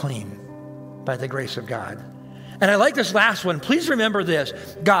wiped clean by the grace of God. And I like this last one. Please remember this.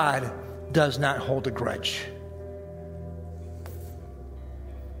 God does not hold a grudge.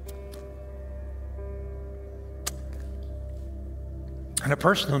 On a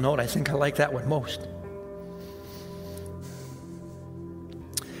personal note, I think I like that one most.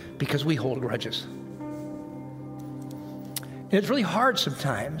 Because we hold grudges. And it's really hard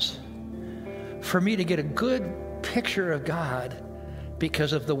sometimes for me to get a good picture of God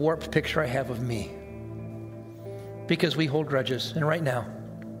because of the warped picture I have of me. Because we hold grudges. And right now,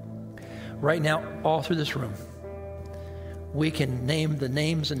 all through this room, we can name the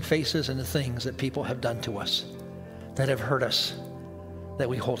names and faces and the things that people have done to us, that have hurt us, that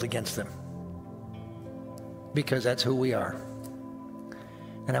we hold against them. Because that's who we are.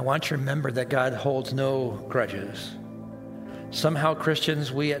 And I want you to remember that God holds no grudges. Somehow,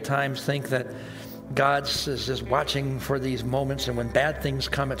 Christians, we at times think that God is just watching for these moments, and when bad things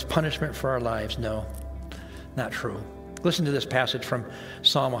come, it's punishment for our lives. No, not true. Listen to this passage from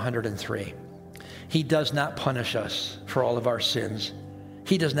Psalm 103. He does not punish us for all of our sins.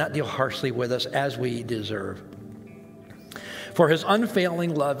 He does not deal harshly with us as we deserve. For his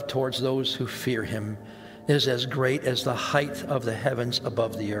unfailing love towards those who fear him is as great as the height of the heavens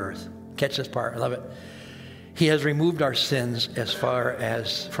above the earth. Catch this part. I love it. He has removed our sins as far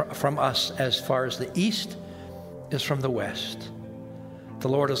as from us as far as the east is from the west. The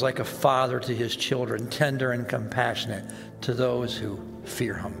Lord is like a father to his children, tender and compassionate to those who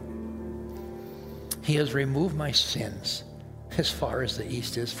fear him. He has removed my sins as far as the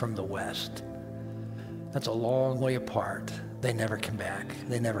east is from the west. That's a long way apart. They never come back.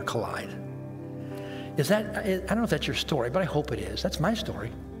 They never collide. I don't know if that's your story, but I hope it is. That's my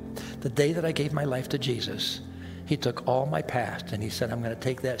story. The day that I gave my life to Jesus, he took all my past and he said, I'm going to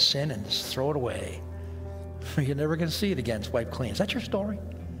take that sin and just throw it away. You're never going to see it again. It's wiped clean. Is that your story?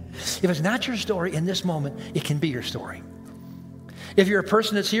 If it's not your story in this moment, it can be your story. If you're a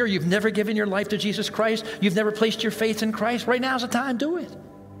person that's here, you've never given your life to Jesus Christ, you've never placed your faith in Christ, right now's the time, do it.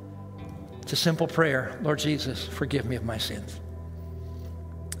 It's a simple prayer. Lord Jesus, forgive me of my sins.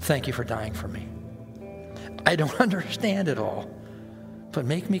 Thank you for dying for me. I don't understand it all, but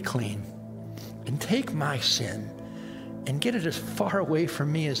make me clean and take my sin and get it as far away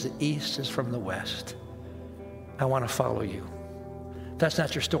from me as the east is from the west. I want to follow you. If that's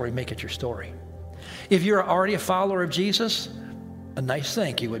not your story, make it your story. If you're already a follower of Jesus, a nice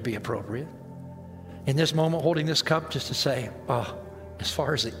thank you would be appropriate. in this moment holding this cup just to say, oh, as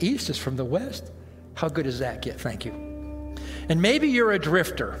far as the east is from the west, how good does that get? Thank you. And maybe you're a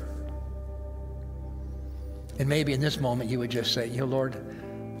drifter. And maybe in this moment you would just say, Lord,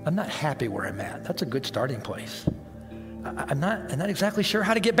 I'm not happy where I'm at. That's a good starting place. I'm not exactly sure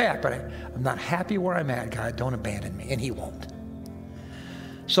how to get back, but I'm not happy where I'm at. God, don't abandon me. And he won't.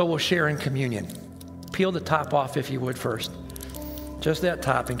 So we'll share in communion. Peel the top off if you would first. Just that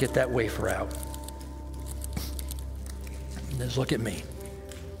top, and get that wafer out. And just look at me.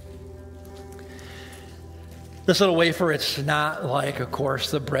 This little wafer, it's not like, of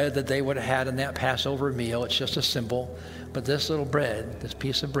course, the bread that they would have had in that Passover meal. It's just a symbol. But this little bread, this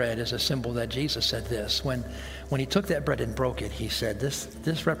piece of bread, is a symbol that Jesus said this. When he took that bread and broke it, he said,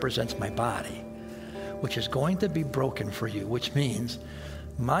 this represents my body, which is going to be broken for you, which means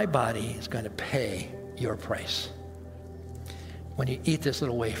my body is going to pay your price. When you eat this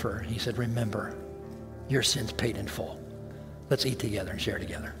little wafer, he said, remember, your sin's paid in full. Let's eat together and share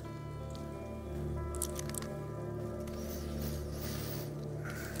together.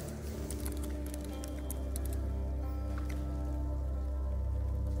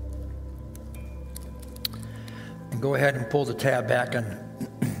 And go ahead and pull the tab back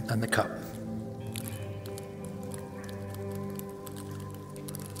on the cup.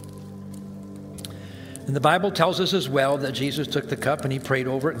 And the Bible tells us as well that Jesus took the cup and he prayed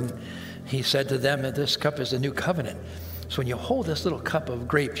over it, and he said to them that this cup is the new covenant. So when you hold this little cup of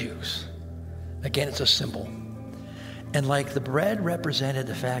grape juice, again, it's a symbol. And like the bread represented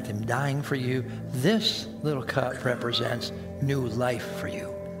the fact of him dying for you, this little cup represents new life for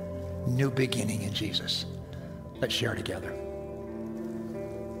you, new beginning in Jesus. Let's share together.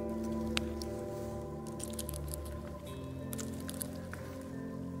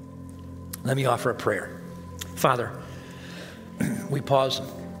 Let me offer a prayer. Father, we pause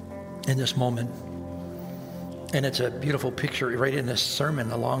in this moment, and it's a beautiful picture right in this sermon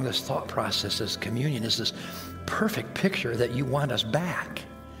along this thought process. This communion is this perfect picture that you want us back.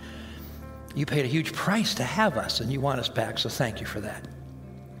 You paid a huge price to have us, and you want us back, so thank you for that.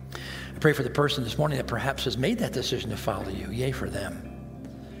 I pray for the person this morning that perhaps has made that decision to follow you. Yay for them.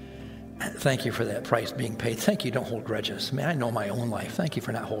 Thank you for that price being paid. Thank you, don't hold grudges. I know my own life. Thank you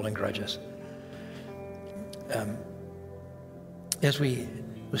for not holding grudges. As we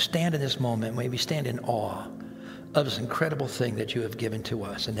stand in this moment, may we stand in awe of this incredible thing that you have given to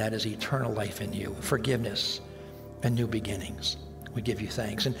us, and that is eternal life in you, forgiveness, and new beginnings. We give you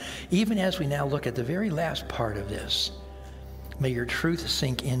thanks. And even as we now look at the very last part of this, may your truth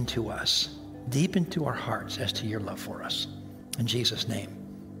sink into us, deep into our hearts as to your love for us. In Jesus' name,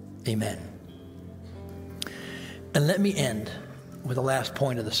 amen. And let me end with the last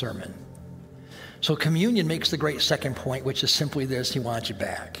point of the sermon. So communion makes the great second point, which is simply this: he wants you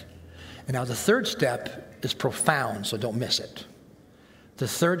back. And now the third step is profound, so don't miss it. The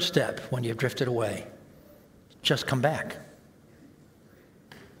third step, when you've drifted away, just come back.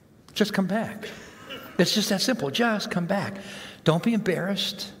 Just come back. It's just that simple. Just come back. Don't be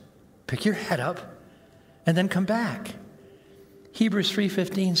embarrassed. Pick your head up and then come back. Hebrews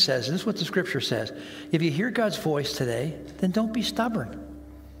 3:15 says, this is what the scripture says: if you hear God's voice today, then don't be stubborn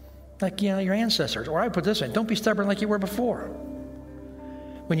like your ancestors. Or I put this in, don't be stubborn like you were before.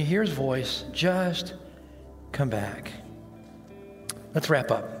 When you hear his voice, just come back. Let's wrap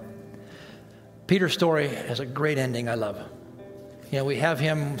up. Peter's story has a great ending I love. We have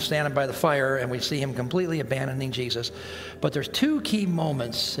him standing by the fire, and we see him completely abandoning Jesus. But there's two key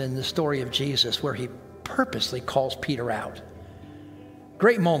moments in the story of Jesus where he purposely calls Peter out.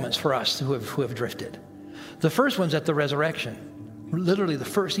 Great moments for us who have drifted. The first one's at the resurrection. Literally the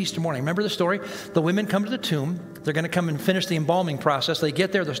first Easter morning. Remember the story? The women come to the tomb. They're going to come and finish the embalming process. They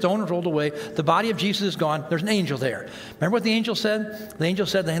get there. The stone is rolled away. The body of Jesus is gone. There's an angel there. Remember what the angel said? The angel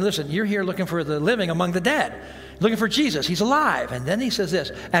said, hey, listen, you're here looking for the living among the dead. Looking for Jesus. He's alive. And then he says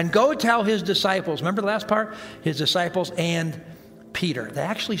this, and go tell his disciples. Remember the last part? His disciples and Peter. They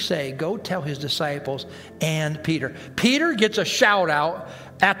actually say, go tell his disciples and Peter. Peter gets a shout out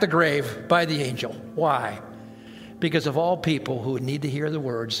at the grave by the angel. Why? Because of all people who would need to hear the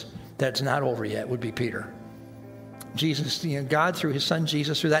words, that's not over yet, would be Peter. Jesus, God through his son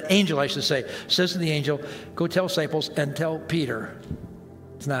Jesus, through that angel, I should say, says to the angel, go tell disciples and tell Peter,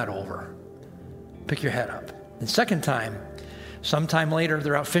 it's not over. Pick your head up. And second time, sometime later,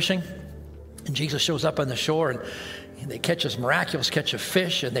 they're out fishing, and Jesus shows up on the shore, and they catch this miraculous catch of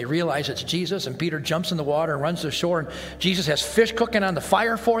fish, and they realize it's Jesus, and Peter jumps in the water and runs to the shore, and Jesus has fish cooking on the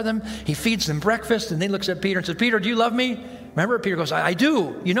fire for them. He feeds them breakfast, and they looks at Peter and says, Peter, do you love me? Remember, Peter goes, I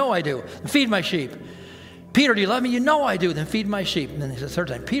do. You know I do. Feed my sheep. Peter, do you love me? You know I do. Then feed my sheep. And then he says the third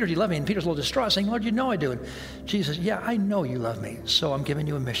time, Peter, do you love me? And Peter's a little distraught, saying, Lord, you know I do. And Jesus says, yeah, I know you love me, so I'm giving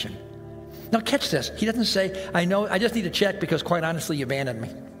you a mission. Now catch this. He doesn't say, I know, I just need to check because quite honestly, you abandoned me.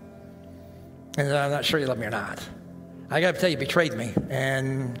 And I'm not sure you love me or not. I got to tell you, you betrayed me,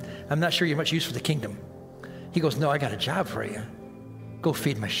 and I'm not sure you're much use for the kingdom. He goes, no, I got a job for you. Go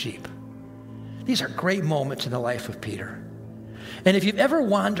feed my sheep. These are great moments in the life of Peter. And if you've ever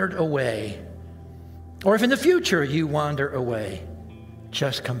wandered away, or if in the future you wander away,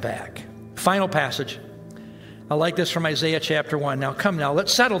 just come back. Final passage. I like this from Isaiah chapter 1. Now come now,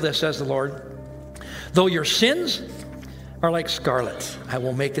 let's settle this, says the Lord. Though your sins are like scarlet, I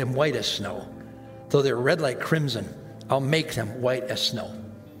will make them white as snow. Though they're red like crimson, I'll make them white as snow.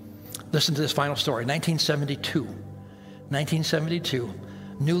 Listen to this final story. 1972,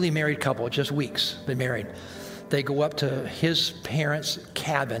 newly married couple, just weeks, been married. They go up to his parents'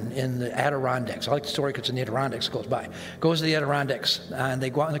 cabin in the Adirondacks. I like the story because it's in the Adirondacks, goes by. Goes to the Adirondacks, and they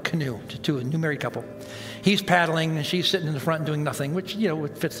go out in a canoe to a new married couple. He's paddling, and she's sitting in the front doing nothing, which,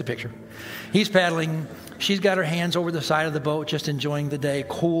 fits the picture. He's paddling. She's got her hands over the side of the boat, just enjoying the day,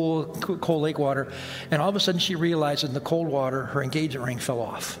 cool lake water. And all of a sudden, she realizes in the cold water, her engagement ring fell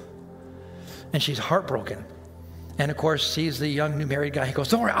off. And she's heartbroken. And of course, he's the young new married guy. He goes,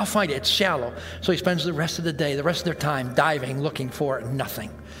 don't worry, I'll find it. It's shallow. So he spends the rest of the day, the rest of their time diving, looking for nothing.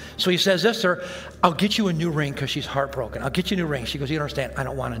 So he says this to her, I'll get you a new ring because she's heartbroken. I'll get you a new ring. She goes, you don't understand. I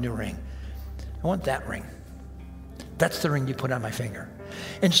don't want a new ring. I want that ring. That's the ring you put on my finger.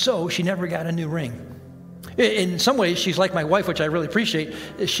 And so she never got a new ring. In some ways, she's like my wife, which I really appreciate.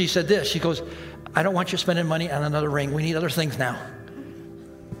 She said this. She goes, I don't want you spending money on another ring. We need other things now.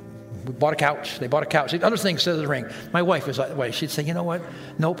 We bought a couch. They bought a couch. Other things instead of the ring. My wife was that way. She'd say, you know what?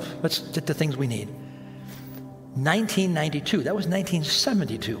 Nope. Let's get the things we need. 1992. That was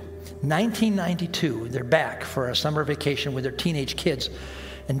 1972. 1992. They're back for a summer vacation with their teenage kids.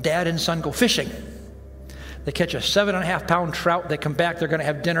 And dad and son go fishing. They catch a 7.5-pound trout. They come back. They're going to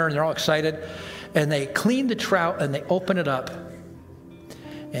have dinner. And they're all excited. And they clean the trout and they open it up.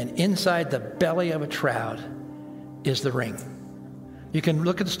 And inside the belly of a trout is the ring. You can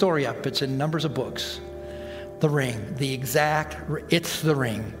look at the story up. It's in numbers of books. The ring, it's the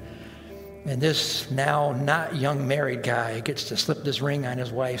ring. And this now not young married guy gets to slip this ring on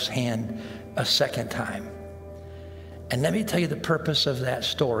his wife's hand a second time. And let me tell you the purpose of that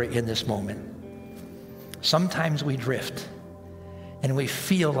story in this moment. Sometimes we drift and we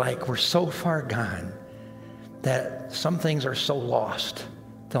feel like we're so far gone that some things are so lost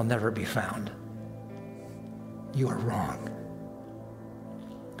they'll never be found. You are wrong.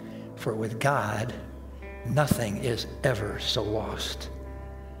 For with God, nothing is ever so lost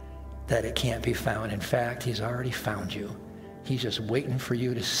that it can't be found. In fact, he's already found you. He's just waiting for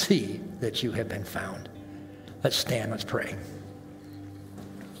you to see that you have been found. Let's stand, let's pray.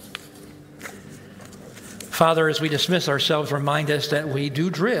 Father, as we dismiss ourselves, remind us that we do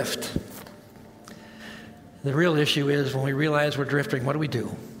drift. The real issue is when we realize we're drifting, what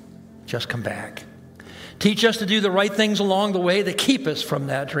do? Just come back. Teach us to do the right things along the way that keep us from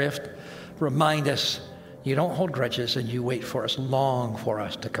that drift. Remind us you don't hold grudges and you wait for us, long for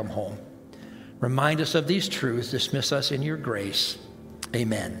us to come home. Remind us of these truths. Dismiss us in your grace.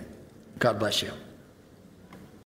 Amen. God bless you.